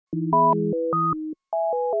If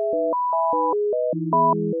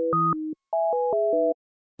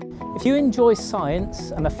you enjoy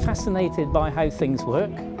science and are fascinated by how things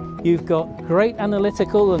work, you've got great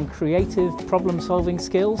analytical and creative problem-solving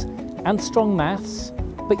skills and strong maths,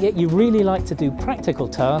 but yet you really like to do practical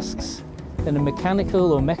tasks, then a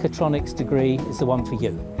mechanical or mechatronics degree is the one for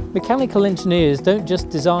you. Mechanical engineers don't just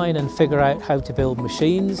design and figure out how to build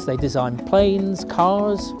machines, they design planes,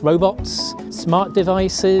 cars, robots, smart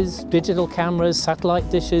devices, digital cameras, satellite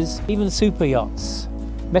dishes, even super yachts.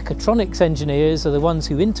 Mechatronics engineers are the ones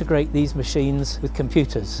who integrate these machines with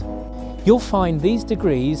computers. You'll find these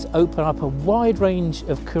degrees open up a wide range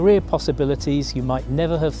of career possibilities you might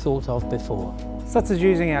never have thought of before. Such as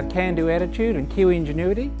using our can-do attitude and Kiwi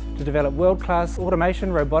ingenuity to develop world-class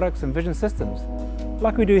automation, robotics and vision systems,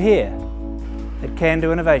 like we do here at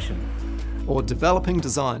Can-Do Innovation. Or developing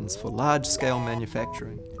designs for large-scale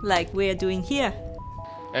manufacturing, like we're doing here.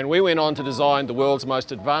 And we went on to design the world's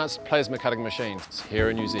most advanced plasma cutting machines here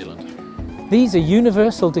in New Zealand. These are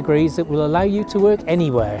universal degrees that will allow you to work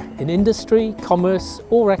anywhere, in industry, commerce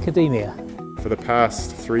or academia. For the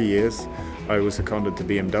past 3 years, I was seconded to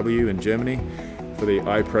BMW in Germany for the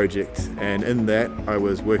I project, and in that I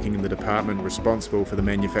was working in the department responsible for the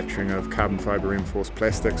manufacturing of carbon fibre reinforced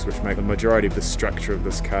plastics, which make the majority of the structure of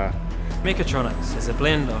this car. Mechatronics is a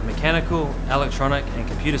blend of mechanical, electronic and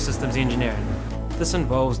computer systems engineering. This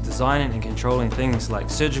involves designing and controlling things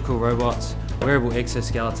like surgical robots, wearable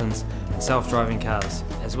exoskeletons and self-driving cars,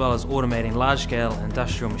 as well as automating large-scale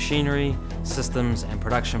industrial machinery, systems and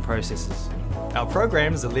production processes. Our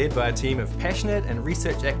programs are led by a team of passionate and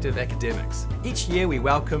research-active academics. Each year we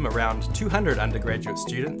welcome around 200 undergraduate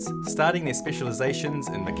students, starting their specialisations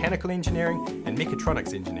in mechanical engineering and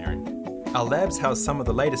mechatronics engineering. Our labs house some of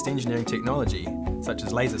the latest engineering technology, such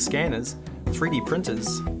as laser scanners, 3D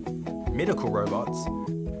printers, medical robots,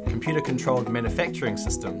 computer-controlled manufacturing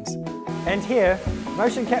systems, And here,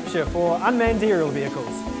 motion capture for unmanned aerial vehicles.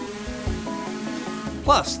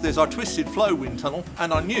 Plus, there's our twisted flow wind tunnel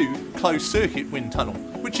and our new closed circuit wind tunnel,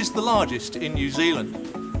 which is the largest in New Zealand.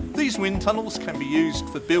 These wind tunnels can be used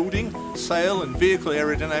for building, sail and vehicle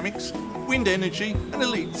aerodynamics, wind energy and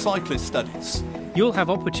elite cyclist studies. You'll have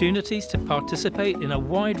opportunities to participate in a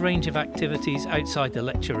wide range of activities outside the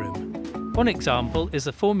lecture room. One example is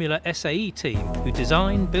the Formula SAE team, who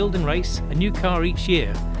design, build and race a new car each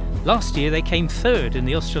year. Last year they came third in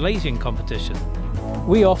the Australasian competition.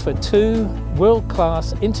 We offer 2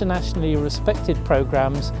 world-class, internationally respected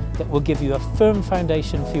programs that will give you a firm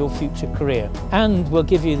foundation for your future career, and will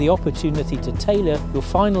give you the opportunity to tailor your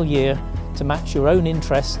final year to match your own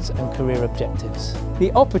interests and career objectives.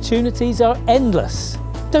 The opportunities are endless.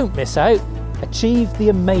 Don't miss out. Achieve the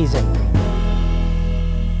amazing.